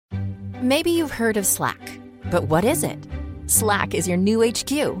Maybe you've heard of Slack, but what is it? Slack is your new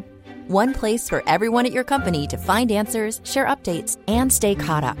HQ. One place for everyone at your company to find answers, share updates, and stay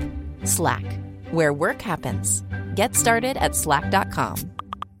caught up. Slack, where work happens. Get started at slack.com.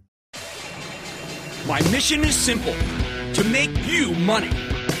 My mission is simple, to make you money.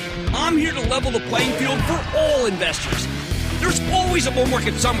 I'm here to level the playing field for all investors. There's always a bull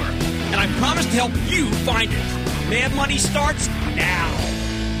market somewhere, and I promise to help you find it. Mad Money starts now.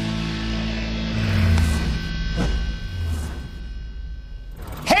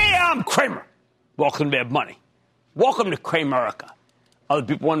 Hey, I'm Cramer. Welcome to Mad Money. Welcome to Cramerica. Other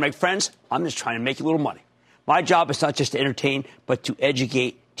people want to make friends. I'm just trying to make you a little money. My job is not just to entertain, but to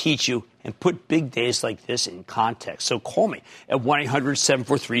educate, teach you, and put big days like this in context. So call me at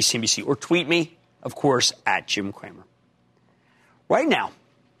 1-800-743-CNBC or tweet me, of course, at Jim Cramer. Right now,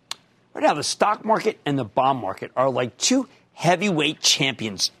 the stock market and the bond market are like two heavyweight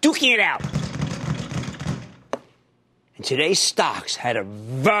champions duking it out. And today's stocks had a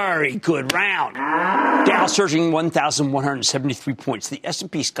very good round. Dow surging 1,173 points. The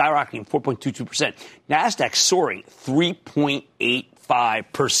S&P skyrocketing 4.22%. NASDAQ soaring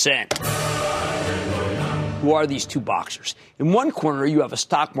 3.85%. Who are these two boxers? In one corner, you have a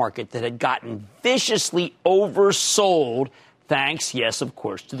stock market that had gotten viciously oversold thanks, yes, of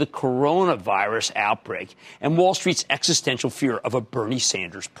course, to the coronavirus outbreak and Wall Street's existential fear of a Bernie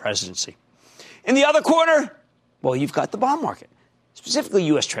Sanders presidency. In the other corner, well, you've got the bond market, specifically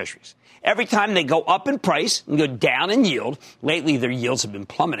U.S. Treasuries. Every time they go up in price and go down in yield, lately their yields have been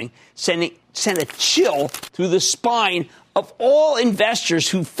plummeting, send a chill through the spine of all investors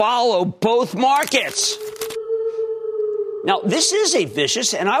who follow both markets. Now, this is a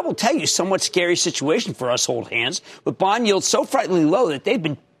vicious, and I will tell you, somewhat scary situation for us old hands, with bond yields so frighteningly low that they've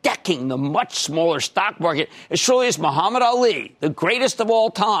been decking the much smaller stock market as surely as Muhammad Ali, the greatest of all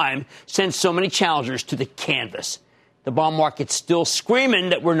time, sent so many challengers to the canvas. The bond market's still screaming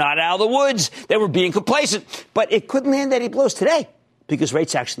that we're not out of the woods, that we're being complacent, but it couldn't land any blows today because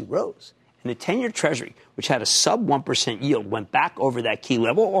rates actually rose. And the 10-year Treasury, which had a sub 1% yield, went back over that key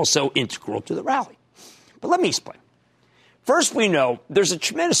level, also integral to the rally. But let me explain. First, we know there's a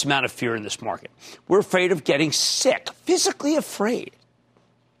tremendous amount of fear in this market. We're afraid of getting sick, physically afraid.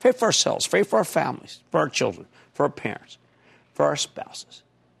 Afraid for ourselves, afraid for our families, for our children, for our parents, for our spouses.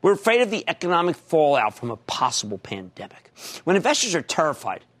 We're afraid of the economic fallout from a possible pandemic. When investors are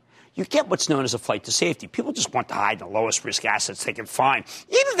terrified, you get what's known as a flight to safety. People just want to hide the lowest risk assets they can find,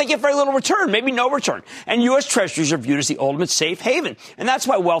 even if they get very little return, maybe no return. And U.S. Treasuries are viewed as the ultimate safe haven. And that's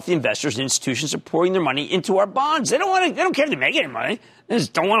why wealthy investors and institutions are pouring their money into our bonds. They don't care if they make any money. They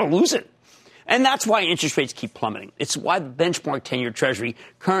just don't want to lose it. And that's why interest rates keep plummeting. It's why the benchmark 10-year Treasury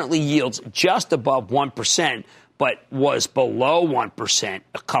currently yields just above 1%, but was below 1%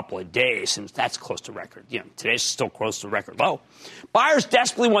 a couple of days, and that's close to record. Today's still close to record low. Buyers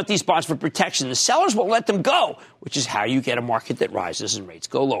desperately want these bonds for protection. The sellers won't let them go, which is how you get a market that rises and rates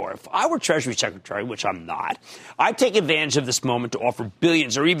go lower. If I were Treasury Secretary, which I'm not, I'd take advantage of this moment to offer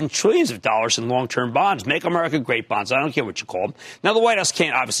billions or even trillions of dollars in long-term bonds. Make America great bonds. I don't care what you call them. Now, the White House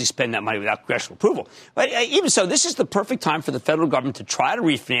can't obviously spend that money without congressional approval. But even so, this is the perfect time for the federal government to try to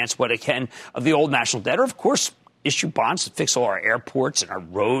refinance what it can of the old national debt, or, of course, issue bonds to fix all our airports and our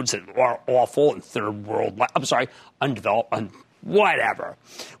roads that are awful and undeveloped, whatever.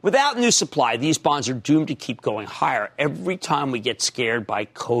 Without new supply, these bonds are doomed to keep going higher every time we get scared by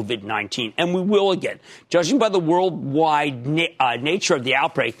COVID-19. And we will again. Judging by the worldwide nature of the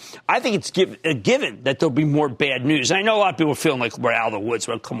outbreak, I think it's a given that there'll be more bad news. And I know a lot of people are feeling like we're out of the woods.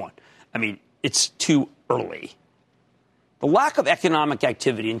 Well, come on. I mean, it's too early. The lack of economic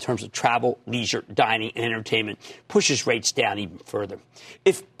activity in terms of travel, leisure, dining, and entertainment pushes rates down even further.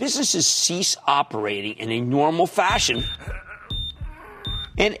 If businesses cease operating in a normal fashion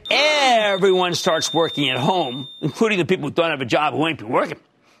and everyone starts working at home, including the people who don't have a job who ain't be working,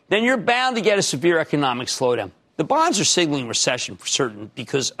 then you're bound to get a severe economic slowdown. The bonds are signaling recession for certain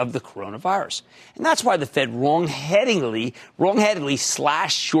because of the coronavirus. And that's why the Fed wrongheadedly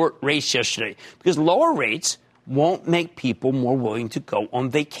slashed short rates yesterday, because lower rates won't make people more willing to go on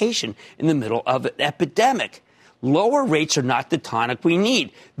vacation in the middle of an epidemic. Lower rates are not the tonic we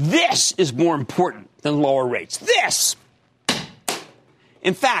need. This is more important than lower rates. This!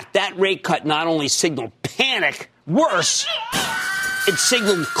 In fact, that rate cut not only signaled panic, worse, it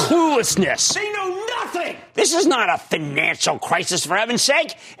signaled cluelessness. They know nothing! This is not a financial crisis, for heaven's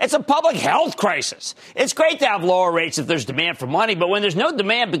sake. It's a public health crisis. It's great to have lower rates if there's demand for money, but when there's no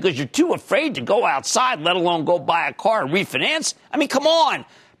demand because you're too afraid to go outside, let alone go buy a car or refinance, I mean, come on.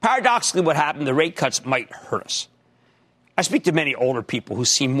 Paradoxically, what happened, the rate cuts might hurt us. I speak to many older people who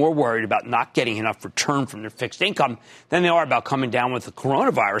seem more worried about not getting enough return from their fixed income than they are about coming down with the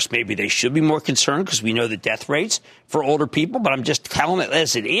coronavirus. Maybe they should be more concerned because we know the death rates for older people, but I'm just telling it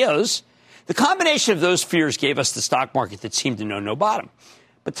as it is. The combination of those fears gave us the stock market that seemed to know no bottom.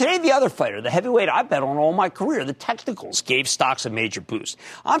 But today, the other fighter, the heavyweight I bet on all my career, the technicals, gave stocks a major boost.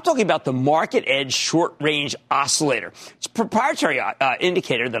 I'm talking about the Market Edge short-range oscillator. It's a proprietary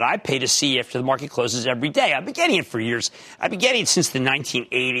indicator that I pay to see after the market closes every day. I've been getting it for years. I've been getting it since the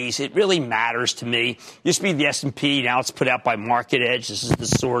 1980s. It really matters to me. It used to be the S&P. Now it's put out by Market Edge. This is the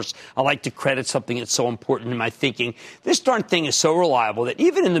source. I like to credit something that's so important in my thinking. This darn thing is so reliable that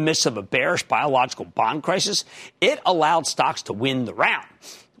even in the midst of a bearish biological bond crisis, it allowed stocks to win the round.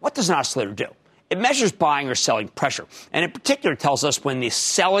 What does an oscillator do? It measures buying or selling pressure, and in particular tells us when the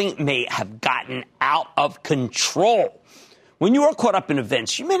selling may have gotten out of control. When you are caught up in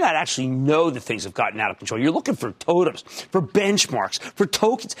events, you may not actually know that things have gotten out of control. You're looking for totems, for benchmarks, for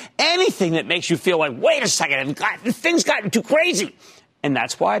tokens, anything that makes you feel like, wait a second, things gotten too crazy. And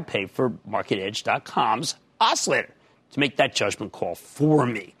that's why I pay for MarketEdge.com's oscillator to make that judgment call for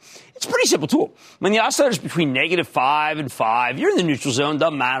me. It's a pretty simple tool. When the oscillator is between -5 and 5, you're in the neutral zone,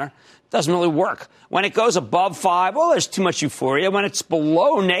 doesn't matter. It doesn't really work. When it goes above 5, well, there's too much euphoria. When it's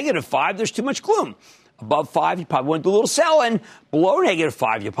below -5, there's too much gloom. Above 5, you probably want to do a little selling. Below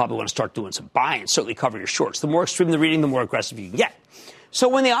 -5, you probably want to start doing some buying. Certainly cover your shorts. The more extreme the reading, the more aggressive you can get. So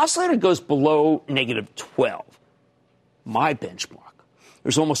when the oscillator goes below -12, my benchmark,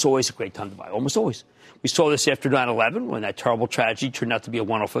 there's almost always a great time to buy. Almost always. We saw this after 9/11 when that terrible tragedy turned out to be a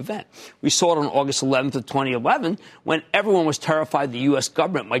one-off event. We saw it on August 11th of 2011 when everyone was terrified the U.S.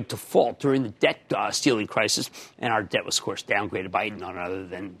 government might default during the debt stealing crisis, and our debt was, of course, downgraded by none other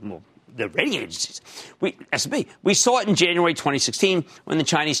than the rating agencies. S&P. We saw it in January 2016 when the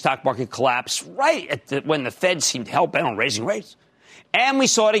Chinese stock market collapsed right when the Fed seemed hell-bent on raising rates. And we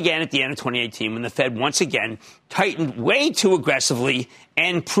saw it again at the end of 2018 when the Fed once again tightened way too aggressively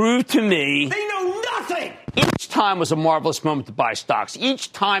and proved to me they know nothing. Each time was a marvelous moment to buy stocks.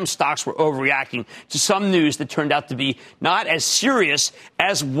 Each time stocks were overreacting to some news that turned out to be not as serious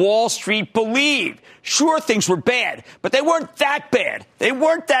as Wall Street believed. Sure, things were bad, but they weren't that bad. They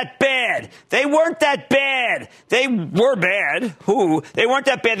weren't that bad. They weren't that bad. They were bad. Who? They weren't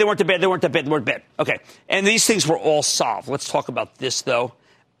that bad. They weren't that bad. They weren't that bad. They weren't bad. Okay. And these things were all solved. Let's talk about this, though.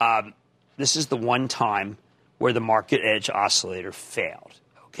 This is the one time where the Market Edge oscillator failed.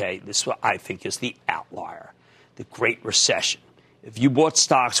 Okay. This, I think, is the outlier. The Great Recession. If you bought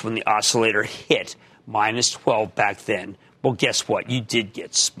stocks when the oscillator hit -12 back then, well, guess what? You did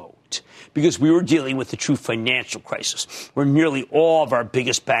get smoked. Because we were dealing with the true financial crisis, where nearly all of our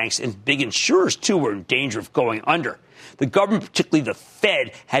biggest banks and big insurers, too, were in danger of going under. The government, particularly the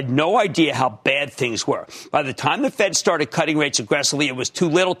Fed, had no idea how bad things were. By the time the Fed started cutting rates aggressively, it was too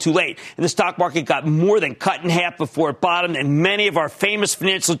little, too late. And the stock market got more than cut in half before it bottomed, and many of our famous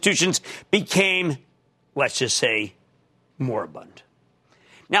financial institutions became, let's just say, moribund.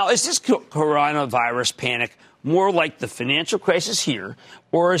 Now, is this coronavirus panic more like the financial crisis here,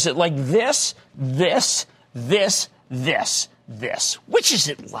 or is it like this? Which is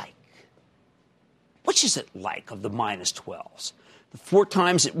it like? Which is it like of the -12s? The 4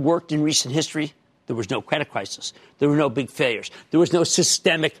 times it worked in recent history, there was no credit crisis. There were no big failures. There was no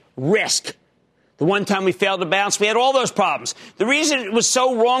systemic risk. The one time we failed to bounce, we had all those problems. The reason it was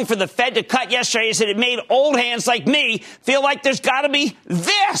so wrong for the Fed to cut yesterday is that it made old hands like me feel like there's got to be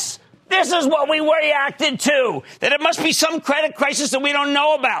this. This is what we reacted to, that it must be some credit crisis that we don't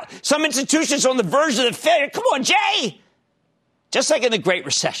know about. Some institutions on the verge of the failure. Come on, Jay. Just like in the Great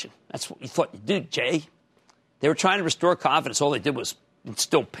Recession. That's what you thought you'd do, Jay. They were trying to restore confidence. All they did was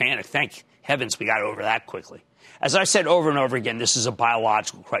instill panic. Thank heavens we got over that quickly. As I said over and over again, this is a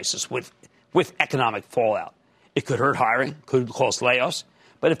biological crisis with economic fallout. It could hurt hiring, could cause layoffs.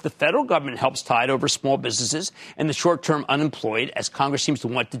 But if the federal government helps tide over small businesses and the short-term unemployed, as Congress seems to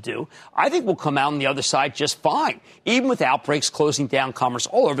want to do, I think we'll come out on the other side just fine, even with outbreaks closing down commerce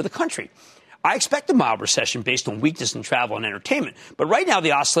all over the country. I expect a mild recession based on weakness in travel and entertainment. But right now,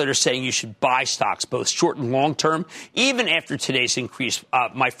 the oscillator is saying you should buy stocks, both short and long term, even after today's increase.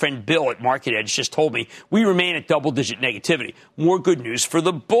 My friend Bill at Market Edge just told me we remain at double-digit negativity. More good news for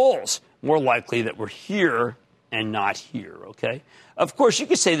the bulls. More likely that we're here and not here, okay? Of course, you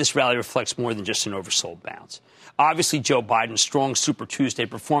could say this rally reflects more than just an oversold bounce. Obviously, Joe Biden's strong Super Tuesday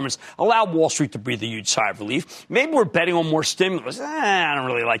performance allowed Wall Street to breathe a huge sigh of relief. Maybe we're betting on more stimulus. I don't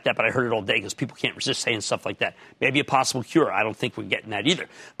really like that, but I heard it all day because people can't resist saying stuff like that. Maybe a possible cure. I don't think we're getting that either.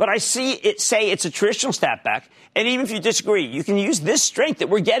 But I see it say it's a traditional snapback, and even if you disagree, you can use this strength that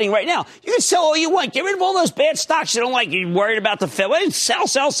we're getting right now. You can sell all you want. Get rid of all those bad stocks you don't like. You're worried about the Fed. Well,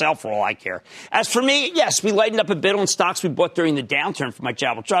 sell for all I care. As for me, yes, we lightened up a bit on stocks we bought during the downturn for my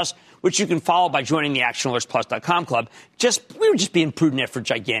Javel Trust, which you can follow by joining the ActionAlertsPlus.com club. We were just being prudent after a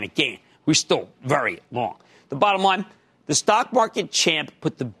gigantic gain. We're still very long. The bottom line, the stock market champ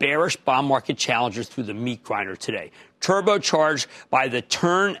put the bearish bond market challenger through the meat grinder today, turbocharged by the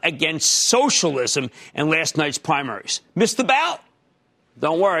turn against socialism in last night's primaries. Missed the bout?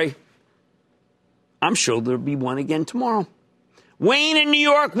 Don't worry. I'm sure there'll be one again tomorrow. Wayne in New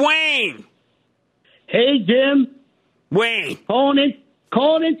York. Wayne. Hey, Jim. Wayne.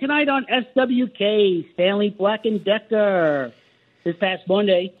 Calling in tonight on SWK, Stanley Black & Decker. This past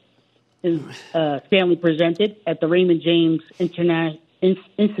Monday, Stanley presented at the Raymond James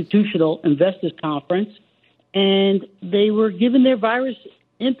Institutional Investors Conference, and they were given their virus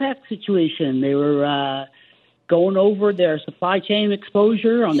impact situation. They were going over their supply chain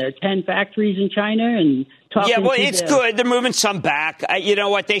exposure on their 10 factories in China and talking. Yeah, well, it's good. They're moving some back. You know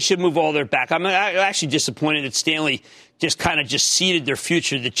what? They should move all their back. I'm actually disappointed that Stanley just ceded their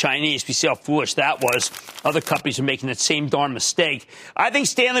future to the Chinese. We see how foolish that was. Other companies are making that same darn mistake. I think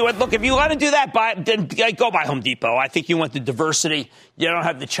Stanley would look, if you want to do that, then go buy Home Depot. I think you want the diversity. You don't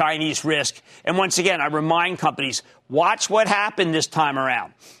have the Chinese risk. And once again, I remind companies, watch what happened this time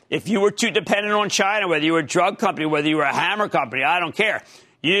around. If you were too dependent on China, whether you were a drug company, whether you were a hammer company, I don't care.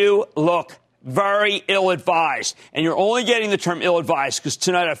 You look very ill-advised. And you're only getting the term ill-advised because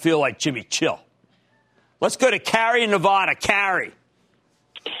tonight I feel like Jimmy Chill. Let's go to Carrie in Nevada. Carrie.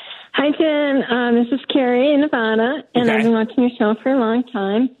 Hi, Jim. This is Carrie in Nevada, and I've been watching your show for a long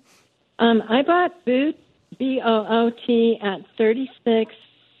time. I bought Boot, B-O-O-T, at 36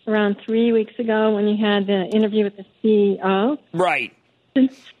 around 3 weeks ago when you had the interview with the CEO. Right.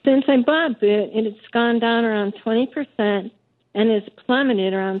 Since I bought Boot, it's gone down around 20% and has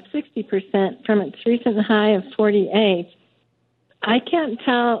plummeted around 60% from its recent high of 48. I can't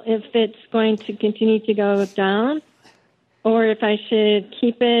tell if it's going to continue to go down or if I should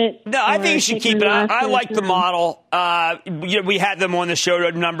keep it. No, I think you should keep it. I like the model. We had them on the show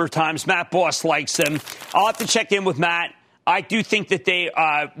a number of times. Matt Boss likes them. I'll have to check in with Matt. I do think that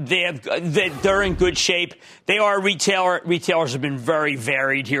they're in good shape. They are a retailer. Retailers have been very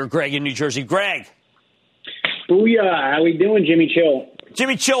varied here. Greg in New Jersey. Greg. Booyah. How we doing, Jimmy Chill?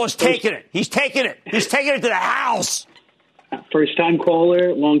 Jimmy Chill is taking it. He's taking it. He's taking it to the house. First-time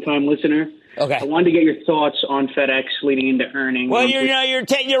caller, long-time listener. Okay. I wanted to get your thoughts on FedEx leading into earnings. Well, you're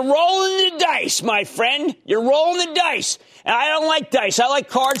rolling the dice, my friend. You're rolling the dice. And I don't like dice. I like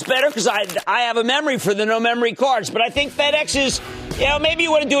cards better because I have a memory for the no-memory cards. But I think FedEx is, maybe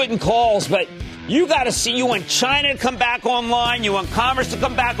you want to do it in calls, but you got to see, you want China to come back online. You want commerce to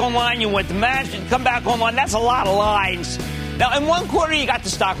come back online. You want the management to come back online. That's a lot of lines. Now, in one corner, you got the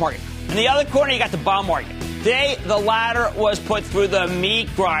stock market. In the other corner, you got the bond market. Today, the latter was put through the meat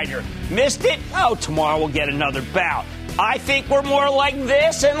grinder. Missed it? Oh, tomorrow we'll get another bout. I think we're more like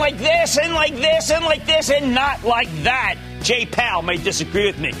this and like this and like this and like this and not like that. Jay Powell may disagree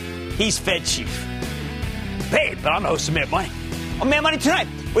with me. He's Fed chief. Hey, but I'm the host of Mad Money. On Mad Money tonight,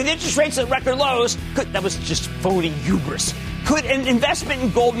 with interest rates at record lows, that was just phony hubris. Could an investment in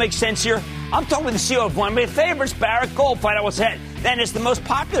gold make sense here? I'm talking with the CEO of one of my favorites, Barrick Gold. Find out what's ahead. Then, is the most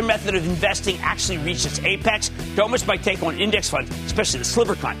popular method of investing actually reached its apex? Don't miss my take on index funds, especially the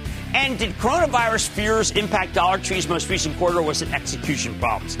sliver kind. And did coronavirus fears impact Dollar Tree's most recent quarter, or was it execution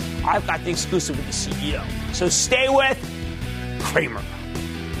problems? I've got the exclusive with the CEO. So stay with Cramer.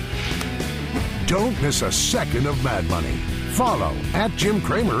 Don't miss a second of Mad Money. Follow @Jim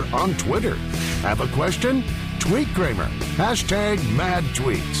Cramer on Twitter. Have a question? Tweet Cramer.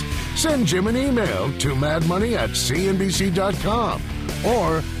 #MadTweets. Send Jim an email to madmoney@cnbc.com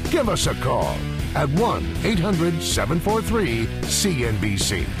or give us a call at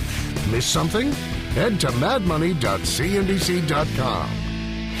 1-800-743-CNBC. Miss something? Head to madmoney.cnbc.com.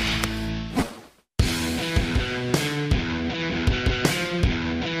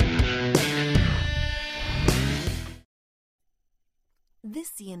 This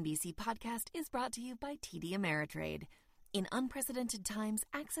CNBC podcast is brought to you by TD Ameritrade. In unprecedented times,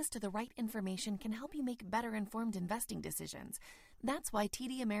 access to the right information can help you make better-informed investing decisions. That's why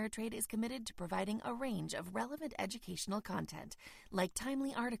TD Ameritrade is committed to providing a range of relevant educational content, like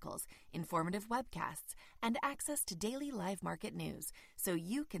timely articles, informative webcasts, and access to daily live market news, so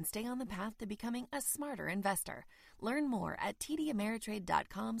you can stay on the path to becoming a smarter investor. Learn more at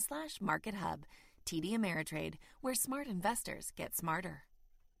tdameritrade.com/markethub. TD Ameritrade, where smart investors get smarter.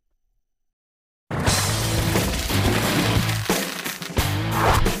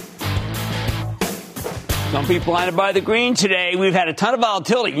 Don't be blinded by the green today. We've had a ton of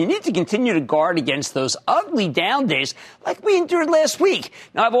volatility. You need to continue to guard against those ugly down days like we endured last week.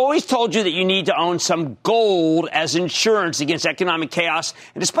 Now, I've always told you that you need to own some gold as insurance against economic chaos.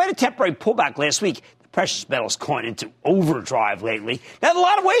 And despite a temporary pullback last week, the precious metals gone into overdrive lately. Now, there are a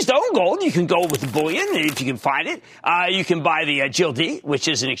lot of ways to own gold. You can go with the bullion if you can find it. You can buy the GLD, which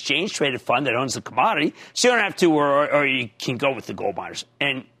is an exchange-traded fund that owns the commodity. So you don't have to, or you can go with the gold miners.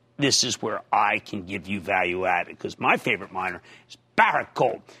 And this is where I can give you value added, because my favorite miner is Barrick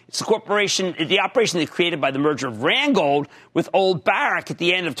Gold. It's the operation that created by the merger of Randgold with old Barrick at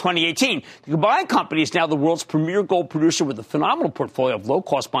the end of 2018. The combined company is now the world's premier gold producer with a phenomenal portfolio of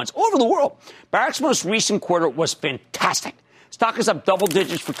low-cost mines all over the world. Barrick's most recent quarter was fantastic. Stock is up double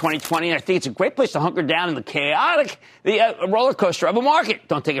digits for 2020, and I think it's a great place to hunker down in the chaotic roller coaster of a market.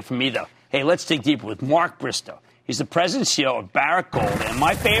 Don't take it from me, though. Hey, let's dig deeper with Mark Bristow. He's the president and CEO of Barrick Gold, and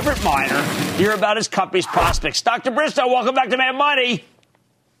my favorite miner. Hear about his company's prospects. Dr. Bristow, welcome back to Mad Money.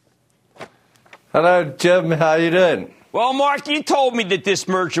 Hello, Jim. How are you doing? Well, Mark, you told me that this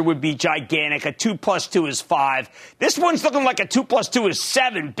merger would be gigantic. A 2 + 2 is 5. This one's looking like a 2 + 2 is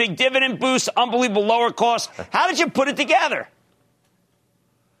 7. Big dividend boost, unbelievable lower costs. How did you put it together?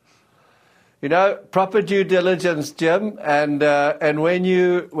 You know, proper due diligence, Jim, and when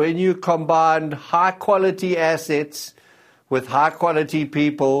you combine high quality assets with high quality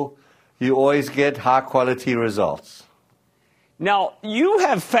people, you always get high quality results. Now, you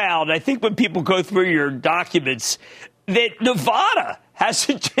have found, I think when people go through your documents, that Nevada has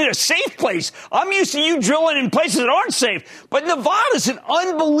been a safe place. I'm used to you drilling in places that aren't safe, but Nevada's an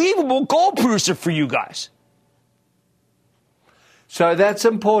unbelievable gold producer for you guys. So that's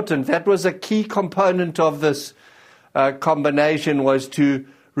important. That was a key component of this combination, was to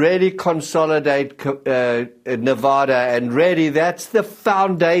really consolidate Nevada, and really that's the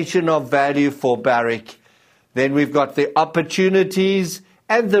foundation of value for Barrick. Then we've got the opportunities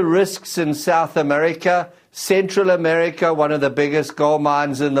and the risks in South America, Central America, one of the biggest gold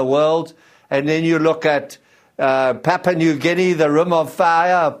mines in the world. And then you look at Papua New Guinea, the Rim of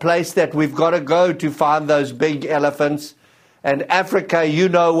Fire, a place that we've got to go to find those big elephants. And Africa, you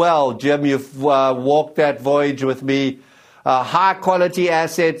know well, Jim, you've walked that voyage with me. High-quality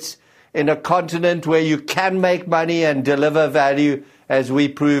assets in a continent where you can make money and deliver value, as we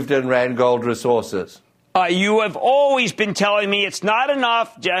proved in Randgold Resources. You have always been telling me it's not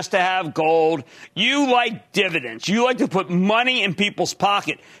enough just to have gold. You like dividends. You like to put money in people's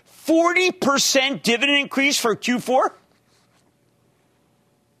pocket. 40% dividend increase for Q4?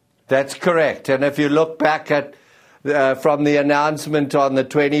 That's correct. And if you look back at from the announcement on the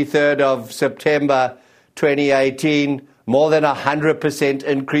 23rd of September 2018, more than 100%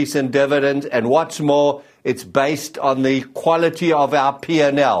 increase in dividends. And what's more, it's based on the quality of our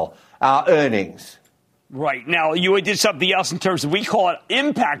P&L, our earnings. Right. Now, you did something else in terms of, we call it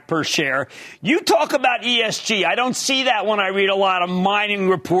impact per share. You talk about ESG. I don't see that when I read a lot of mining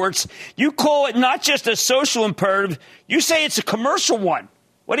reports. You call it not just a social imperative. You say it's a commercial one.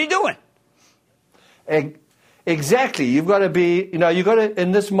 What are you doing? Exactly. You've got to be,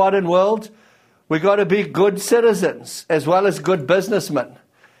 in this modern world, we've got to be good citizens as well as good businessmen.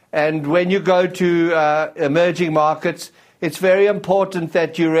 And when you go to emerging markets, it's very important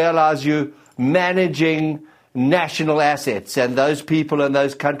that you realize you're managing national assets, and those people in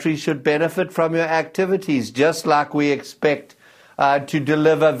those countries should benefit from your activities, just like we expect to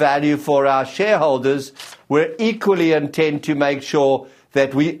deliver value for our shareholders. We're equally intent to make sure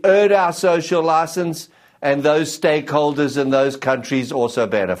that we earn our social license, and those stakeholders in those countries also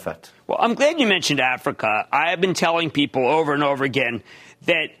benefit. Well, I'm glad you mentioned Africa. I have been telling people over and over again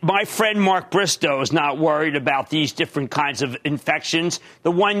that my friend Mark Bristow is not worried about these different kinds of infections.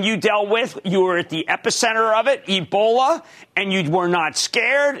 The one you dealt with, you were at the epicenter of it, Ebola, and you were not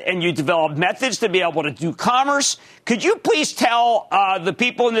scared, and you developed methods to be able to do commerce. Could you please tell the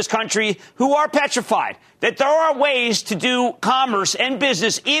people in this country who are petrified that there are ways to do commerce and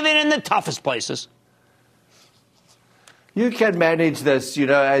business even in the toughest places? You can manage this,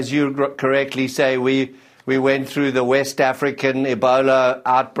 as you correctly say. We went through the West African Ebola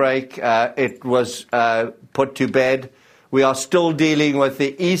outbreak. It was put to bed. We are still dealing with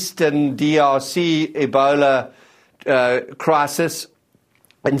the Eastern DRC Ebola crisis.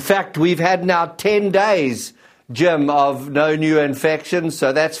 In fact, we've had now 10 days, Jim, of no new infections,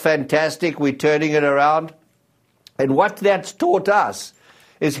 so that's fantastic. We're turning it around. And what that's taught us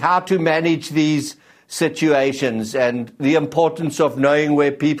is how to manage these situations and the importance of knowing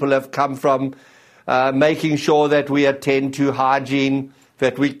where people have come from, making sure that we attend to hygiene,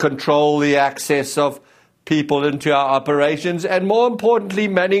 that we control the access of people into our operations, and more importantly,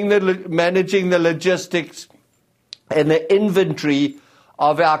 managing the logistics and the inventory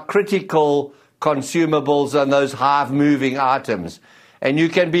of our critical consumables and those high-moving items. And you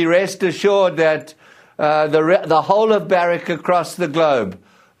can be rest assured that the whole of Barrick across the globe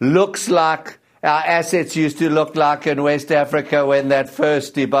looks like our assets used to look like in West Africa when that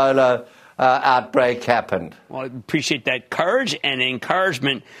first Ebola outbreak happened. Well, I appreciate that courage and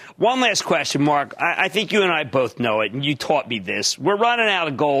encouragement. One last question, Mark. I think you and I both know it, and you taught me this. We're running out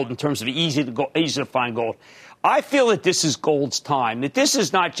of gold in terms of easy to find gold. I feel that this is gold's time, that this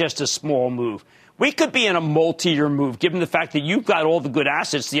is not just a small move. We could be in a multi-year move, given the fact that you've got all the good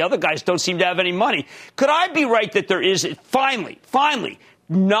assets. The other guys don't seem to have any money. Could I be right that there is finally,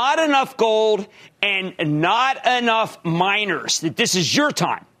 not enough gold and not enough miners, that this is your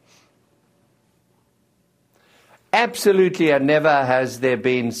time? Absolutely, and never has there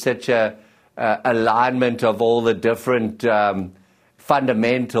been such a alignment of all the different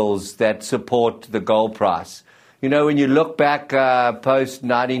fundamentals that support the gold price. You know, when you look back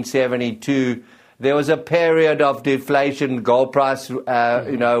post-1972, there was a period of deflation. Gold price,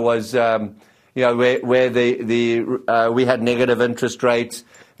 was, where we had negative interest rates.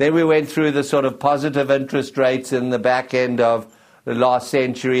 Then we went through the sort of positive interest rates in the back end of the last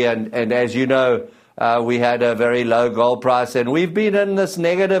century, and as you know, we had a very low gold price, and we've been in this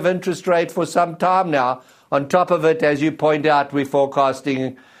negative interest rate for some time now. On top of it, as you point out, we're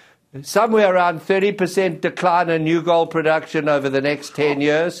forecasting somewhere around 30% decline in new gold production over the next 10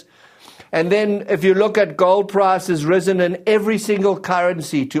 years. And then if you look at gold prices risen in every single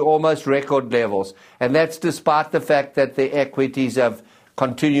currency to almost record levels, and that's despite the fact that the equities have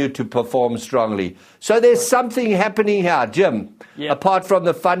continued to perform strongly. So there's something happening here, Jim, apart from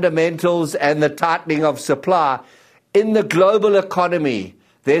the fundamentals and the tightening of supply. In the global economy,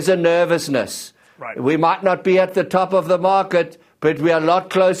 there's a nervousness. Right. We might not be at the top of the market, but we are a lot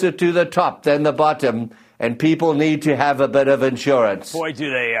closer to the top than the bottom, and people need to have a bit of insurance. Boy, do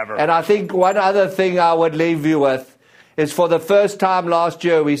they ever. And I think one other thing I would leave you with is for the first time last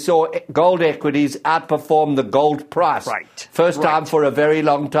year, we saw gold equities outperform the gold price. Right. First time for a very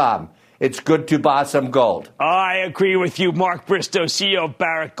long time. It's good to buy some gold. I agree with you, Mark Bristow, CEO of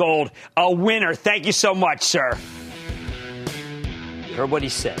Barrick Gold. A winner. Thank you so much, sir. You heard what he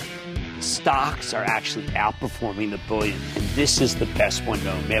said. Stocks are actually outperforming the bullion, and this is the best one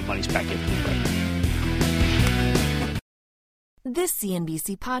known. Mad Money's back in. This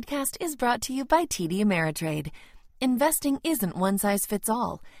CNBC podcast is brought to you by TD Ameritrade. Investing isn't one size fits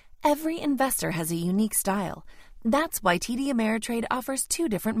all. Every investor has a unique style. That's why TD Ameritrade offers 2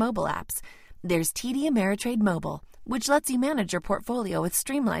 different mobile apps. There's TD Ameritrade Mobile, which lets you manage your portfolio with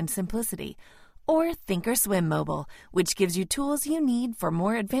streamlined simplicity. Or Thinkorswim Mobile, which gives you tools you need for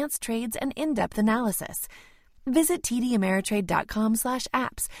more advanced trades and in-depth analysis. Visit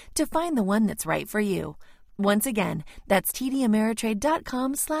tdameritrade.com/apps to find the one that's right for you. Once again, that's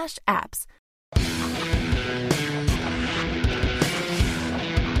tdameritrade.com/apps.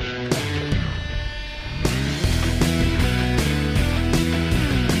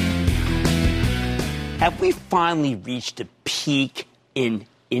 Have we finally reached a peak in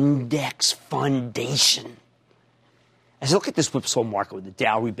index fundation? As I look at this whipsaw market with the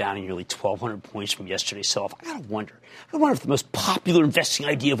Dow rebounding nearly 1,200 points from yesterday's sell-off, I gotta wonder if the most popular investing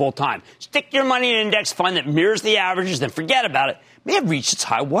idea of all time, stick your money in an index fund that mirrors the averages, then forget about it, may have reached its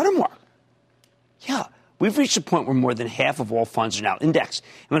high watermark. Yeah, we've reached a point where more than half of all funds are now indexed.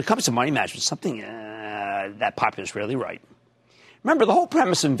 And when it comes to money management, something that popular is rarely right. Remember, the whole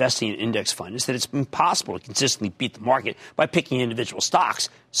premise of investing in an index fund is that it's impossible to consistently beat the market by picking individual stocks,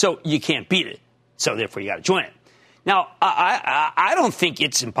 so you can't beat it. So therefore, you got to join it. Now, I don't think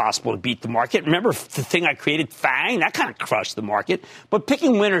it's impossible to beat the market. Remember the thing I created, FANG? That kind of crushed the market. But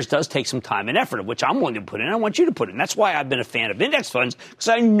picking winners does take some time and effort, which I'm willing to put in. I want you to put in. That's why I've been a fan of index funds, because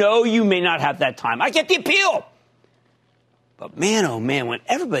I know you may not have that time. I get the appeal. But man, oh man, when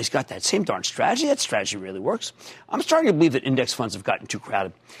everybody's got that same darn strategy, that strategy really works. I'm starting to believe that index funds have gotten too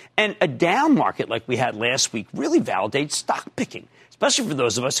crowded. And a down market like we had last week really validates stock picking. especially for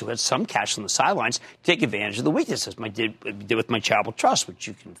those of us who had some cash on the sidelines to take advantage of the weakness, as I did with my charitable trust, which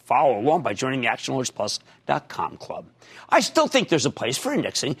you can follow along by joining the ActionAlertsPlus.com club. I still think there's a place for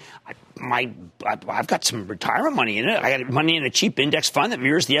indexing. I've got some retirement money in it. I got money in a cheap index fund that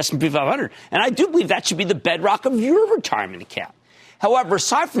mirrors the S&P 500, and I do believe that should be the bedrock of your retirement account. However,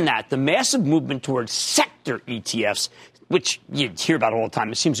 aside from that, the massive movement towards sector ETFs, which you hear about all the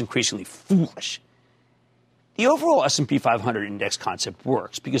time, it seems increasingly foolish. The overall S&P 500 index concept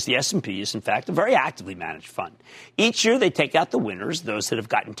works because the S&P is, in fact, a very actively managed fund. Each year, they take out the winners, those that have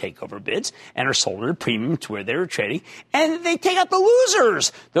gotten takeover bids and are sold at a premium to where they were trading, and they take out the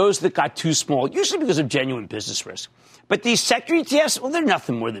losers, those that got too small, usually because of genuine business risk. But these sector ETFs, well, they're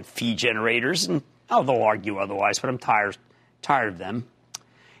nothing more than fee generators, and they'll argue otherwise, but I'm tired of them.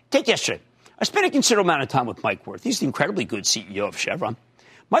 Take yesterday. I spent a considerable amount of time with Mike Wirth. He's the incredibly good CEO of Chevron.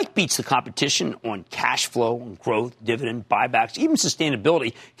 Mike beats the competition on cash flow, on growth, dividend, buybacks, even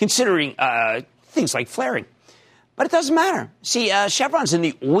sustainability, considering things like flaring. But it doesn't matter. See, Chevron's in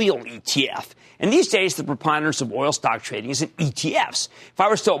the oil ETF. And these days, the preponderance of oil stock trading is in ETFs. If I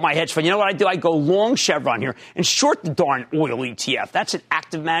were still at my hedge fund, you know what I'd do? I'd go long Chevron here and short the darn oil ETF. That's an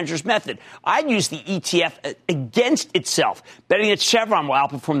active manager's method. I'd use the ETF against itself, betting that Chevron will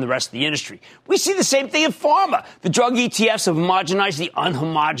outperform the rest of the industry. We see the same thing in pharma. The drug ETFs have homogenized the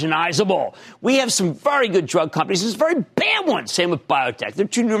unhomogenizable. We have some very good drug companies and some very bad ones. Same with biotech. They're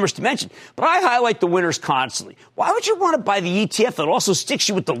too numerous to mention. But I highlight the winners constantly. Why would you want to buy the ETF that also sticks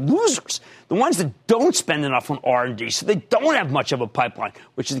you with the losers? The ones that don't spend enough on R&D, so they don't have much of a pipeline,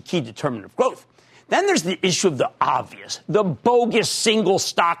 which is the key determinant of growth. Then there's the issue of the obvious, the bogus single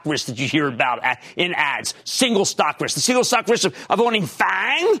stock risk that you hear about in ads. Single stock risk. The single stock risk of owning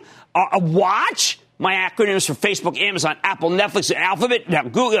FANG, a watch, my acronyms for Facebook, Amazon, Apple, Netflix, and Alphabet, now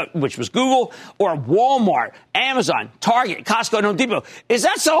Google, which was Google, or Walmart, Amazon, Target, Costco, and Home Depot. Is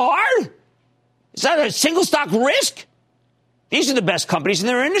that so hard? Is that a single stock risk? These are the best companies in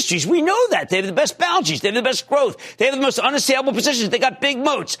their industries. We know that. They have the best balance sheets. They have the best growth. They have the most unassailable positions. They got big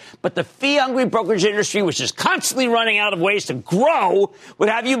moats. But the fee-hungry brokerage industry, which is constantly running out of ways to grow, would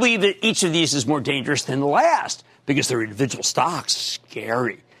have you believe that each of these is more dangerous than the last because they're individual stocks.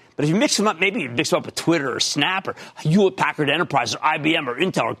 Scary. But if you mix them up, maybe you mix them up with Twitter or Snap or Hewlett-Packard Enterprise or IBM or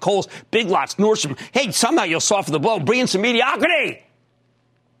Intel or Kohl's, Big Lots, Nordstrom. Hey, somehow you'll soften the blow. Bring in some mediocrity.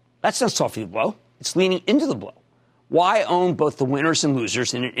 That's not softening the blow. It's leaning into the blow. Why own both the winners and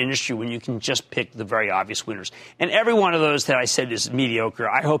losers in an industry when you can just pick the very obvious winners? And every one of those that I said is mediocre.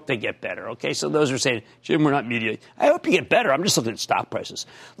 I hope they get better. Okay, so those are saying, Jim, we're not mediocre. I hope you get better. I'm just looking at stock prices.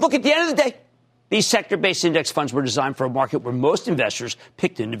 Look, at the end of the day, these sector-based index funds were designed for a market where most investors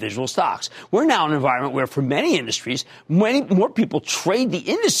picked individual stocks. We're now in an environment where, for many industries, many more people trade the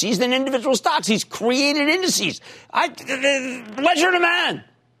indices than individual stocks. He's created indices. Leisure demand.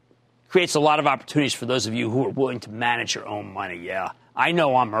 Creates a lot of opportunities for those of you who are willing to manage your own money. Yeah, I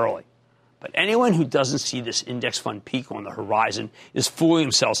know I'm early. But anyone who doesn't see this index fund peak on the horizon is fooling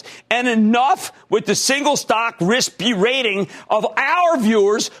themselves. And enough with the single stock risk rating of our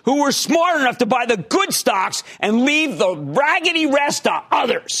viewers who were smart enough to buy the good stocks and leave the raggedy rest to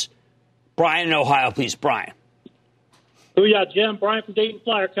others. Brian in Ohio, please. Brian. Booyah, Jim. Brian from Dayton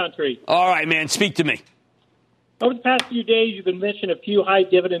Flyer Country. All right, man. Speak to me. Over the past few days, you've been mentioning a few high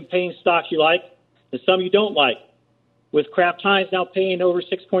dividend-paying stocks you like and some you don't like. With Kraft Heinz now paying over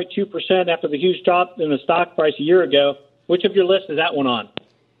 6.2% after the huge drop in the stock price a year ago, which of your list is that one on?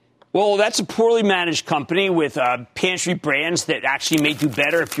 Well, that's a poorly managed company with pantry brands that actually may do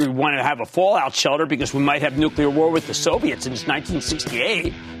better if you want to have a fallout shelter because we might have nuclear war with the Soviets in 1968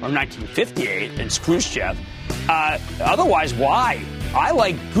 or 1958 and Khrushchev. Otherwise, why? I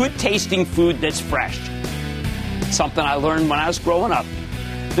like good-tasting food that's fresh. Something I learned when I was growing up.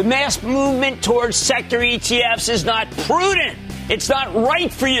 The mass movement towards sector ETFs is not prudent. It's not right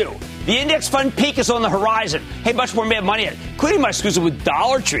for you. The index fund peak is on the horizon. Hey, much more mad money in it, including my exclusive with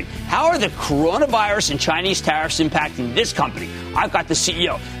Dollar Tree. How are the coronavirus and Chinese tariffs impacting this company? I've got the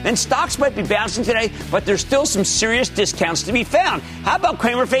CEO. Then stocks might be bouncing today, but there's still some serious discounts to be found. How about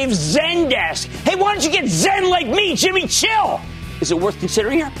Cramer fave's Zendesk? Hey, why don't you get Zen like me, Jimmy Chill? Is it worth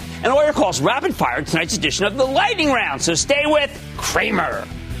considering here? And all your calls rapid fire tonight's edition of the Lightning Round. So stay with Cramer.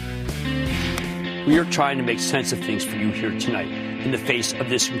 We are trying to make sense of things for you here tonight in the face of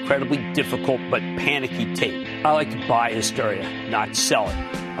this incredibly difficult but panicky tape. I like to buy hysteria, not sell it.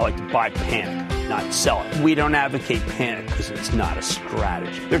 I like to buy panic, not sell it. We don't advocate panic because it's not a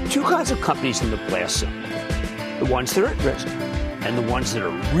strategy. There are two kinds of companies in the blast zone. The ones that are at risk and the ones that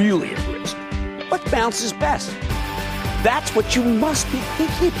are really at risk. What bounces best? That's what you must be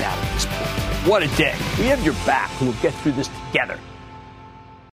thinking about at this point. What a day. We have your back, and we'll get through this together.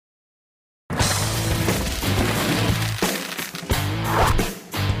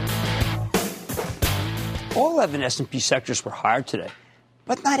 All 11 S&P sectors were higher today,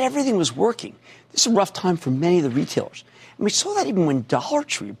 but not everything was working. This is a rough time for many of the retailers. And we saw that even when Dollar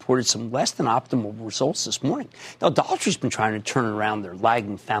Tree reported some less than optimal results this morning. Now, Dollar Tree's been trying to turn around their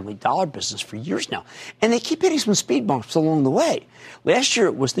lagging Family Dollar business for years now, and they keep hitting some speed bumps along the way. Last year,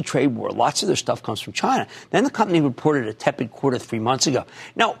 it was the trade war. Lots of their stuff comes from China. Then the company reported a tepid quarter 3 months ago.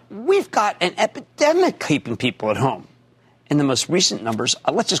 Now, we've got an epidemic keeping people at home. In the most recent numbers,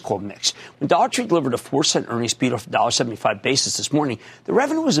 let's just call it mixed. When Dollar Tree delivered a 4-cent earnings beat off a $1.75 basis this morning, the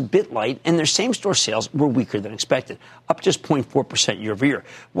revenue was a bit light, and their same-store sales were weaker than expected, up just 0.4% year over year.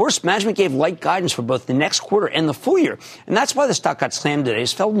 Worse, management gave light guidance for both the next quarter and the full year, and that's why the stock got slammed today. It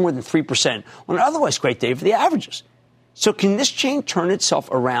fell more than 3% on an otherwise great day for the averages. So can this chain turn itself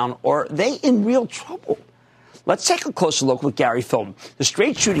around, or are they in real trouble? Let's take a closer look with Gary Philbin, the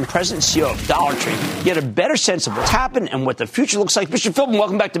straight-shooting president and CEO of Dollar Tree, get a better sense of what's happened and what the future looks like. Mr. Philbin,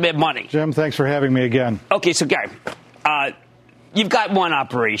 welcome back to Mad Money. Jim, thanks for having me again. Okay, so Gary, you've got one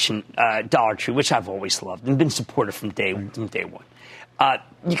operation, Dollar Tree, which I've always loved and been supportive from day one.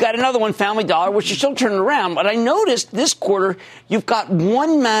 You got another one, Family Dollar, which you're still turning around. But I noticed this quarter you've got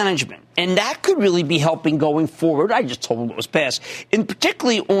one management, and that could really be helping going forward. I just told them what was passed, and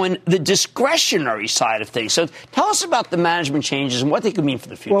particularly on the discretionary side of things. So tell us about the management changes and what they could mean for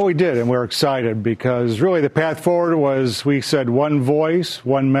the future. Well, we did, and we're excited because really the path forward was we said one voice,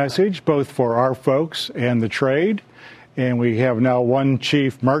 one message, both for our folks and the trade. And we have now one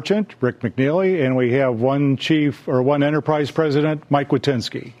chief merchant, Rick McNeely, and we have one enterprise president, Mike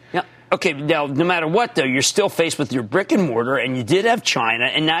Witinsky. Yeah. Okay, now, no matter what, though, you're still faced with your brick and mortar, and you did have China,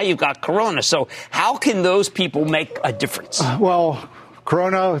 and now you've got Corona. So how can those people make a difference? Well,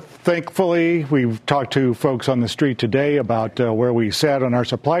 Corona, thankfully, we've talked to folks on the street today about where we sat on our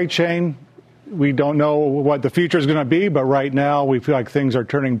supply chain. We don't know what the future is going to be, but right now we feel like things are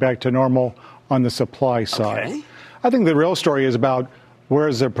turning back to normal on the supply side. Okay. I think the real story is about where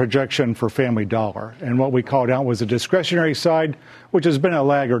is the projection for Family Dollar. And what we called out was the discretionary side, which has been a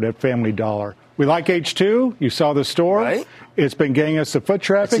laggard at Family Dollar. We like H2. You saw the store. Right. It's been getting us the foot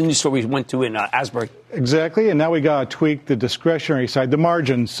traffic. It's the new store we went to in Asbury. Exactly. And now we got to tweak the discretionary side, the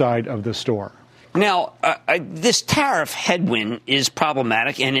margin side of the store. Now, this tariff headwind is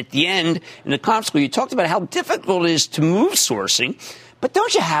problematic. And at the end, in the conference call, you talked about how difficult it is to move sourcing. But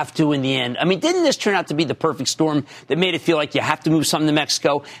don't you have to in the end? I mean, didn't this turn out to be the perfect storm that made it feel like you have to move something to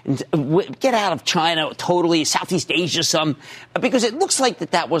Mexico and get out of China totally, Southeast Asia some? Because it looks like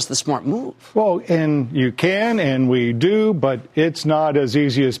that was the smart move. Well, and you can, and we do, but it's not as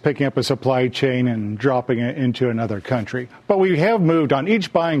easy as picking up a supply chain and dropping it into another country. But we have moved on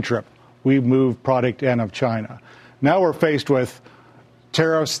each buying trip. We've moved product out of China. Now we're faced with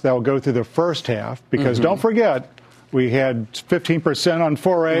tariffs that will go through the first half because don't forget, we had 15% on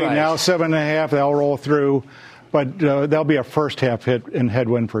foray, right. Now 7.5%. That'll roll through, but that'll be a first half hit and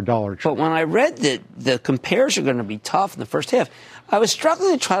headwind for Dollar Tree. But when I read that the compares are going to be tough in the first half, I was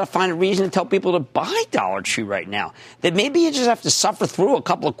struggling to try to find a reason to tell people to buy Dollar Tree right now. That maybe you just have to suffer through a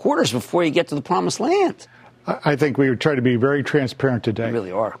couple of quarters before you get to the promised land. I think we would try to be very transparent today. We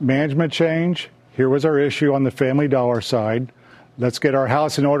really are. Management change. Here was our issue on the Family Dollar side. Let's get our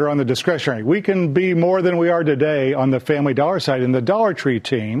house in order on the discretionary. We can be more than we are today on the Family Dollar side. And the Dollar Tree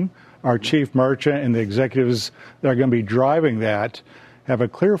team, our chief merchant and the executives that are going to be driving that, have a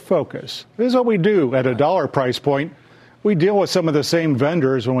clear focus. This is what we do at a dollar price point. We deal with some of the same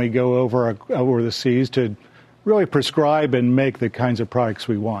vendors when we go over the seas to really prescribe and make the kinds of products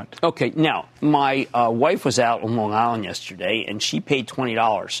we want. Okay. Now, my wife was out on Long Island yesterday, and she paid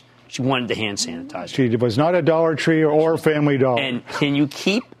 $20. She wanted the hand sanitizer. She was not a Dollar Tree or Family Dollar. And can you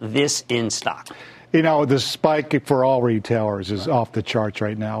keep this in stock? You know, the spike for all retailers is off the charts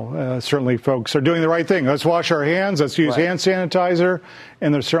right now. Certainly, folks are doing the right thing. Let's wash our hands. Let's use hand sanitizer.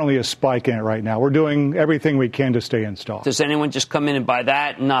 And there's certainly a spike in it right now. We're doing everything we can to stay in stock. Does anyone just come in and buy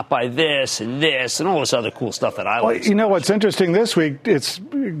that and not buy this and all this other cool stuff that I like? Well, you know what's interesting this week? It's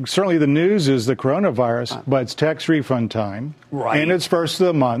certainly the news is the coronavirus, but it's tax refund time. Right. And it's first of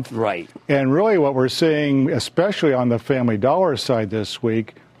the month. Right. And really what we're seeing, especially on the Family Dollar side this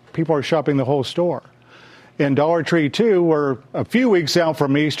week, people are shopping the whole store. In Dollar Tree, too, we're a few weeks out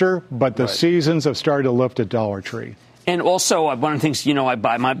from Easter, but the seasons have started to lift at Dollar Tree. And also, one of the things, I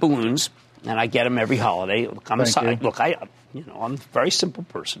buy my balloons, and I get them every holiday. I'm a very simple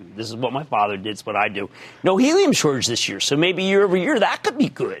person. This is what my father did. It's what I do. No helium shortage this year, so maybe year over year that could be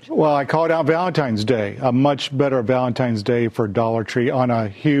good. Well, I called out Valentine's Day, a much better Valentine's Day for Dollar Tree on a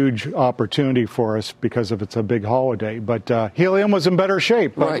huge opportunity for us because of it's a big holiday. But helium was in better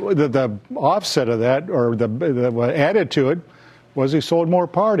shape. Right. But the offset of that, or the added to it, was he sold more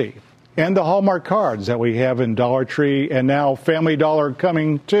party. and the Hallmark cards that we have in Dollar Tree and now Family Dollar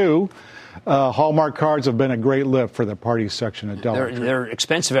coming too. Hallmark cards have been a great lift for the party section at Dollar Tree. They're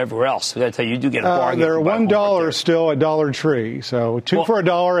expensive everywhere else. I got to tell you, you do get a bargain. They're $1 still at Dollar Tree, so two for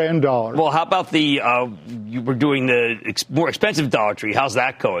 $1 and $1. Well, how about you were doing the more expensive Dollar Tree? How's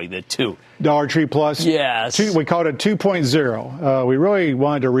that going? The 2 Dollar Tree Plus? Yes. We called it 2.0. We really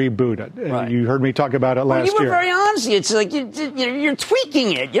wanted to reboot it. Right. You heard me talk about it last year. You were very honest. It's like you're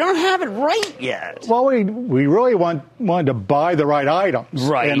tweaking it. You don't have it right yet. Well, we really wanted to buy the right items.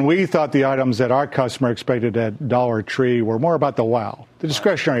 Right. And we thought the items that our customer expected at Dollar Tree were more about the wow, the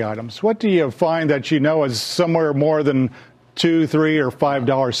discretionary items. What do you find that is somewhere more than $2, $3, or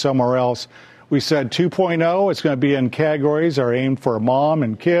 $5 somewhere else? We said 2.0. It's going to be in categories that are aimed for mom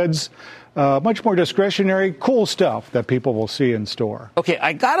and kids. Much more discretionary, cool stuff that people will see in store. Okay,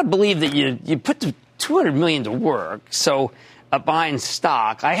 I got to believe that you put the $200 million to work, so buying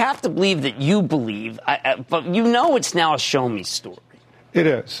stock. I have to believe that you believe, but it's now a show-me story. It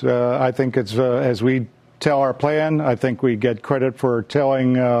is. I think it's as we tell our plan. I think we get credit for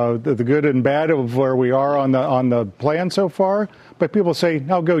telling the good and bad of where we are on the plan so far. But people say,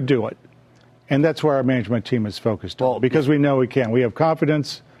 "No, go do it," and that's where our management team is focused on because we know we can. We have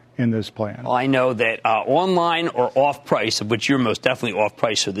confidence in this plan. Well, I know that online or off price, of which you're most definitely off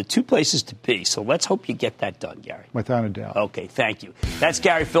price, are the two places to be. So let's hope you get that done, Gary. Without a doubt. Okay, thank you. That's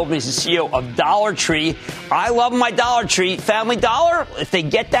Gary Philbin. He's the CEO of Dollar Tree. I love my Dollar Tree. Family Dollar, if they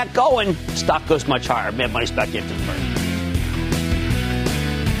get that going, stock goes much higher. Mad Money's back into the firm.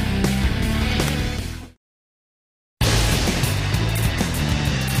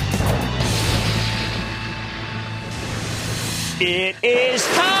 It is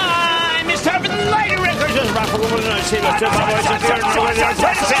time. It's time for the lightning round.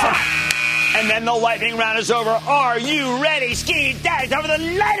 And then the lightning round is over. Are you ready? Ski Daddy. Time for the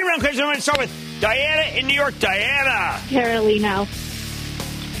lightning round. I'm going to start with Diana in New York. Diana. Apparently now.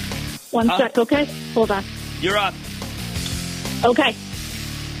 One sec, okay? Hold on. You're up. Okay.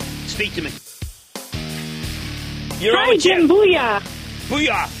 Speak to me. You're Hi, Jim. Booyah.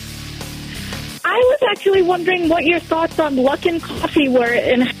 Booyah. I was actually wondering what your thoughts on Luckin Coffee were.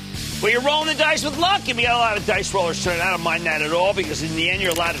 Well, you're rolling the dice with luck, and we got a lot of dice rollers tonight. I don't mind that at all because in the end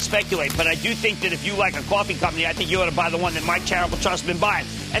you're allowed to speculate. But I do think that if you like a coffee company, I think you ought to buy the one that my charitable trust has been buying.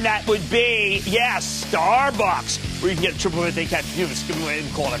 And that would be, yes, Starbucks, where you can get a triple birthday cappuccino. Let's give away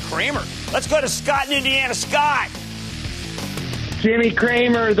and call it a Cramer. Let's go to Scott in Indiana. Scott. Jimmy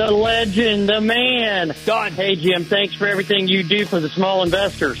Cramer, the legend, the man. Done. Hey, Jim, thanks for everything you do for the small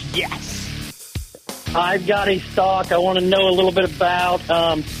investors. Yes. I've got a stock I want to know a little bit about.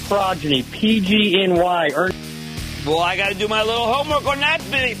 Progeny, PGNY. Well, I got to do my little homework on that,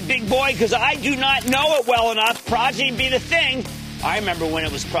 big boy, because I do not know it well enough. Progeny be the thing. I remember when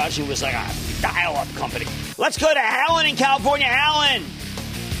it was Progeny was like a dial-up company. Let's go to Helen in California. Helen.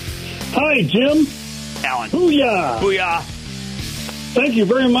 Hi, Jim. Helen. Booyah. Booyah. Thank you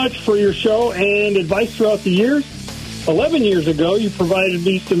very much for your show and advice throughout the years. 11 years ago, you provided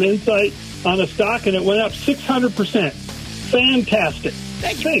me some insight on a stock, and it went up 600%. Fantastic.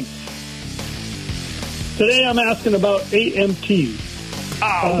 Thank you. Thanks. Today, I'm asking about AMT.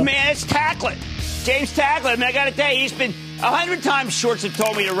 Oh, man, it's Tacklet. James Tacklet. I mean, I got to tell you, he's been 100 times shorts have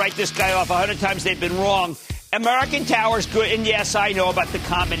told me to write this guy off. 100 times they've been wrong. American Tower's good, and yes, I know about the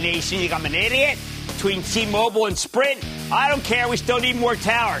combination. You think I'm an idiot? Between T-Mobile and Sprint, I don't care. We still need more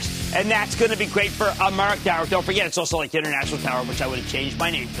towers, and that's going to be great for American Tower. Don't forget, it's also like International Tower, which I would have changed my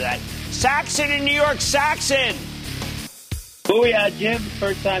name for that. Saxon in New York. Saxon. Booyah, Jim.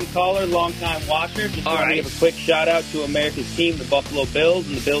 First-time caller, long-time watcher. Just want to give a quick shout-out to America's team, the Buffalo Bills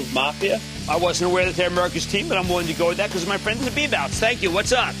and the Bills Mafia. I wasn't aware that they're America's team, but I'm willing to go with that because of my friends in the Bebouts. Thank you.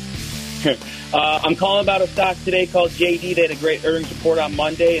 What's up? I'm calling about a stock today called JD. They had a great earnings report on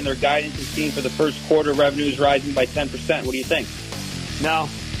Monday, and their guidance is seen for the first quarter revenues rising by 10%. What do you think? No.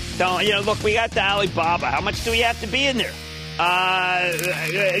 Don't. Look, we got the Alibaba. How much do we have to be in there? No.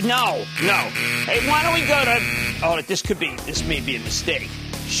 Hey, why don't we go to... Oh, this may be a mistake.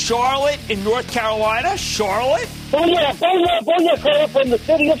 Charlotte in North Carolina? Charlotte? Booyah, caller from the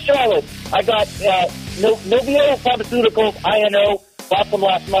city of Charlotte. I got Novio Pharmaceuticals, INO. Bought them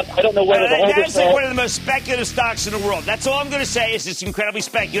last month. I don't know whether the holders... That's like one of the most speculative stocks in the world. That's all I'm going to say is it's incredibly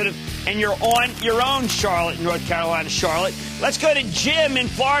speculative, and you're on your own, Charlotte, North Carolina, Charlotte. Let's go to Jim in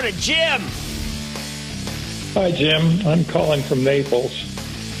Florida. Jim. Hi, Jim. I'm calling from Naples.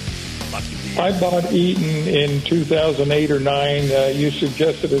 I bought Eaton in 2008 or 9. You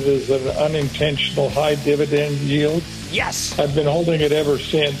suggested it as an unintentional high dividend yield. Yes. I've been holding it ever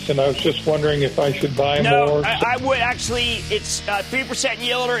since, and I was just wondering if I should buy more. No, I would actually. It's 3%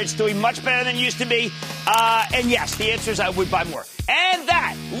 yielder. It's doing much better than it used to be. And yes, the answer is I would buy more. And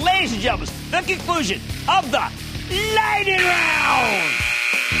that, ladies and gentlemen, the conclusion of the Lightning Round.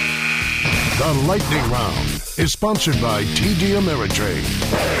 The Lightning Round is sponsored by TD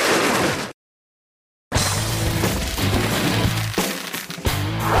Ameritrade.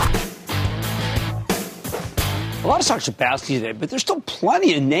 A lot of stocks are bouncing today, but there's still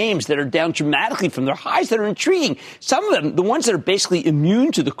plenty of names that are down dramatically from their highs that are intriguing. Some of them, the ones that are basically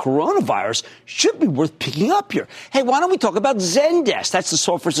immune to the coronavirus, should be worth picking up here. Hey, why don't we talk about Zendesk? That's the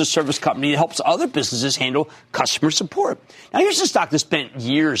software as a service company that helps other businesses handle customer support. Now, here's a stock that spent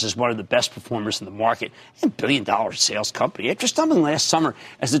years as one of the best performers in the market and billion-dollar sales company. After stumbling last summer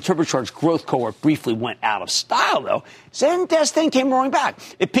as the turbocharged growth cohort briefly went out of style, though, Zendesk then came roaring back.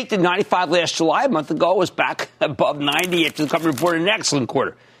 It peaked at 95 last July. A month ago, it was back above 90 after the company reported an excellent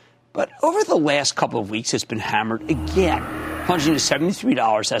quarter. But over the last couple of weeks, it's been hammered again, plunging to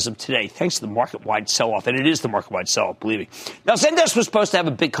 $73 as of today, thanks to the market-wide sell-off. And it is the market-wide sell-off, believe me. Now, Zendesk was supposed to have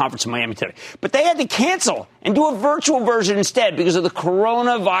a big conference in Miami today, but they had to cancel and do a virtual version instead because of the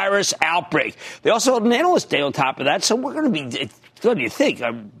coronavirus outbreak. They also had an analyst day on top of that, so we're going to be... What do you think?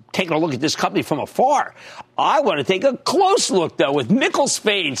 I'm taking a look at this company from afar. I want to take a close look, though, with Mikkel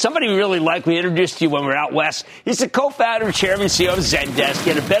Svane, somebody we really like. We introduced you when we were out west. He's the co-founder, chairman, CEO of Zendesk.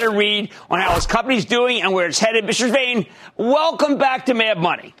 Get a better read on how his company's doing and where it's headed. Mr. Svane, welcome back to Mad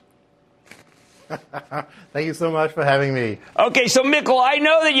Money. Thank you so much for having me. Okay, so Mikkel, I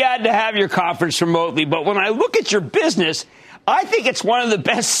know that you had to have your conference remotely, but when I look at your business, I think it's one of the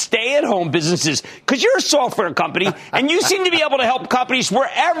best stay-at-home businesses because you're a software company and you seem to be able to help companies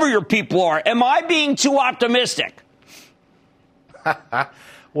wherever your people are. Am I being too optimistic?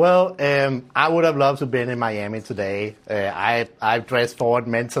 Well, I would have loved to have been in Miami today. I've dressed forward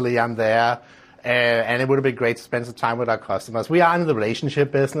mentally. I'm there. And it would have been great to spend some time with our customers. We are in the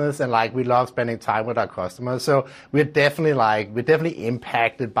relationship business, and we love spending time with our customers. So we're definitely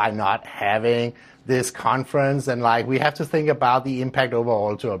impacted by not having this conference, and we have to think about the impact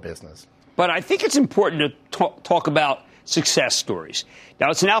overall to our business. But I think it's important to talk about success stories.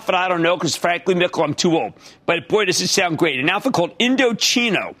 Now, it's an outfit I don't know because, frankly, Mikkel, I'm too old. But, boy, does it sound great. An outfit called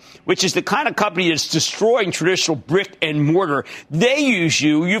Indochino, which is the kind of company that's destroying traditional brick and mortar. They use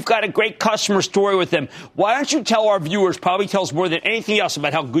you. You've got a great customer story with them. Why don't you tell our viewers, probably tells more than anything else,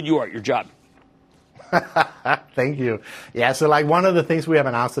 about how good you are at your job? Thank you. Yeah, so one of the things we have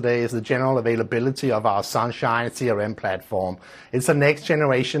announced today is the general availability of our Sunshine CRM platform. It's a next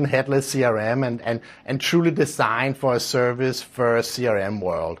generation headless CRM and truly designed for a service-first CRM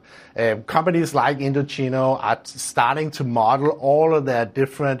world. Companies like Indochino are starting to model all of their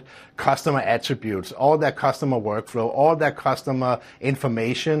different customer attributes, all their customer workflow, all their customer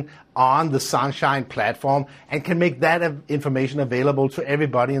information on the Sunshine platform and can make that information available to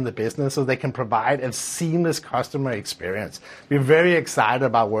everybody in the business so they can provide a seamless customer experience. We're very excited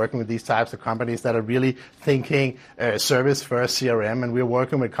about working with these types of companies that are really thinking service-first CRM, and we're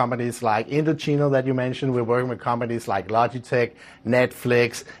working with companies like Indochino that you mentioned. We're working with companies like Logitech,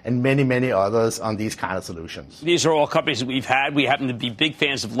 Netflix, and many, many others on these kind of solutions. These are all companies that we've had. We happen to be big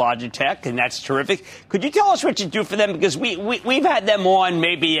fans of Logitech, and that's terrific. Could you tell us what you do for them? Because we've had them on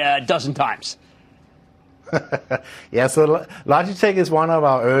maybe a dozen times. Yeah, so Logitech is one of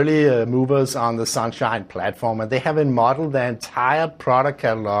our early movers on the Sunshine platform, and they have modeled their entire product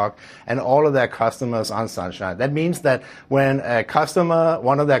catalog and all of their customers on Sunshine. That means that when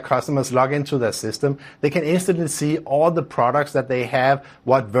one of their customers log into their system, they can instantly see all the products that they have,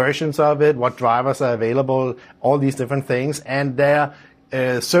 what versions of it, what drivers are available, all these different things, and their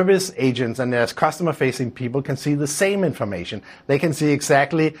service agents and their customer-facing people can see the same information. They can see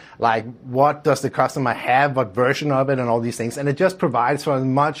exactly what does the customer have, what version of it, and all these things. And it just provides for a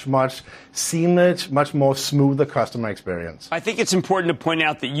much, much seamless, much more smoother customer experience. I think it's important to point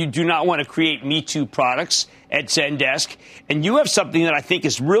out that you do not want to create Me Too products at Zendesk. And you have something that I think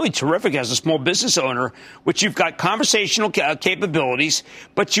is really terrific as a small business owner, which you've got conversational capabilities,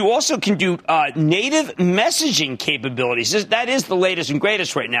 but you also can do native messaging capabilities. That is the latest and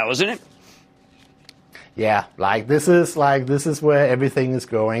greatest right now, isn't it? Yeah, this is where everything is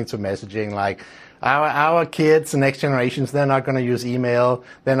going to messaging. Our kids, the next generations, they're not going to use email.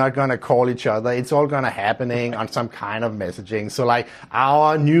 They're not going to call each other. It's all going to happening on some kind of messaging. So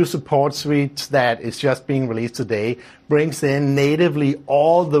our new support suite that is just being released today brings in natively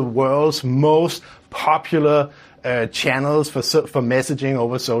all the world's most popular channels for messaging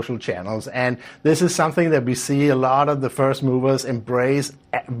over social channels. And this is something that we see a lot of the first movers embrace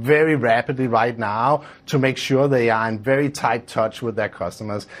very rapidly right now to make sure they are in very tight touch with their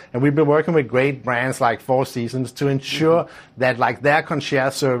customers. And we've been working with great brands like Four Seasons to ensure that like their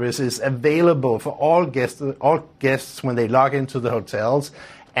concierge service is available for all guests when they log into the hotels,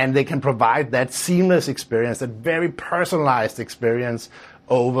 and they can provide that seamless experience, that very personalized experience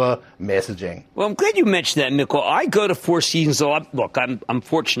over messaging. Well, I'm glad you mentioned that, Mikkel. I go to Four Seasons. So I'm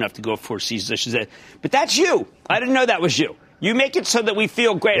fortunate enough to go to Four Seasons, I should say. But that's you. I didn't know that was you. You make it so that we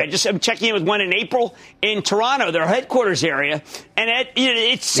feel great. Yep. I'm checking in with one in April in Toronto, their headquarters area, and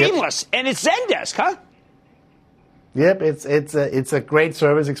it's seamless. And it's Zendesk, huh? Yep, it's a great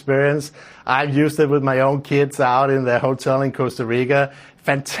service experience. I've used it with my own kids out in the hotel in Costa Rica.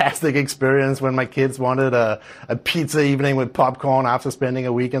 Fantastic experience when my kids wanted a pizza evening with popcorn after spending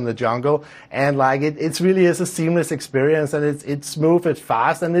a week in the jungle. And like it really is a seamless experience, and it's smooth, it's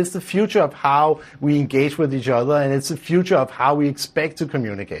fast, and it's the future of how we engage with each other, and it's the future of how we expect to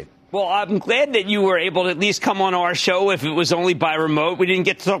communicate. Well, I'm glad that you were able to at least come on our show if it was only by remote. We didn't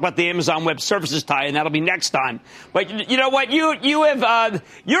get to talk about the Amazon Web Services tie, and that'll be next time. But you know what? You're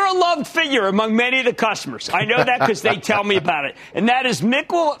a loved figure among many of the customers. I know that because they tell me about it. And that is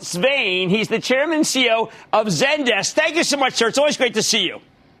Mikkel Svane. He's the chairman and CEO of Zendesk. Thank you so much, sir. It's always great to see you.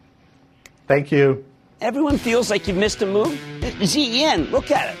 Thank you. Everyone feels like you've missed a move. ZEN,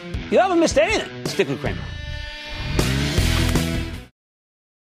 look at it. You haven't missed anything. Stick with Cramer.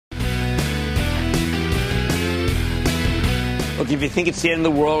 Look, if you think it's the end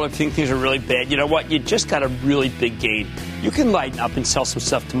of the world, or if you think things are really bad, you know what? You just got a really big gain. You can lighten up and sell some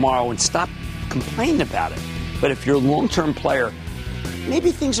stuff tomorrow and stop complaining about it. But if you're a long-term player, maybe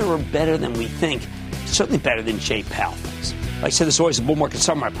things are better than we think. Certainly better than Jay Powell thinks. Like I said, there's always a bull market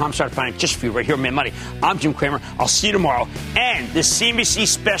somewhere. I promise I'll find it just for you right here on Mad Money. I'm Jim Cramer. I'll see you tomorrow. And the CNBC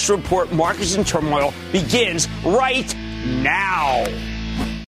Special Report, Markets in Turmoil, begins right now.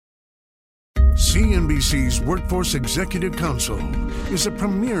 CNBC's Workforce Executive Council is a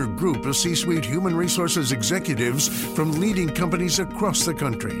premier group of C-suite human resources executives from leading companies across the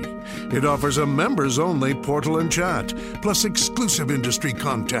country. It offers a members-only portal and chat, plus exclusive industry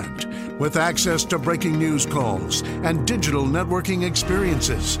content, with access to breaking news calls and digital networking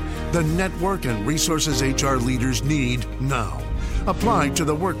experiences. The network and resources HR leaders need now. Apply to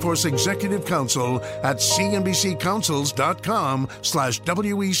the Workforce Executive Council at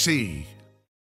cnbccouncils.com/WEC.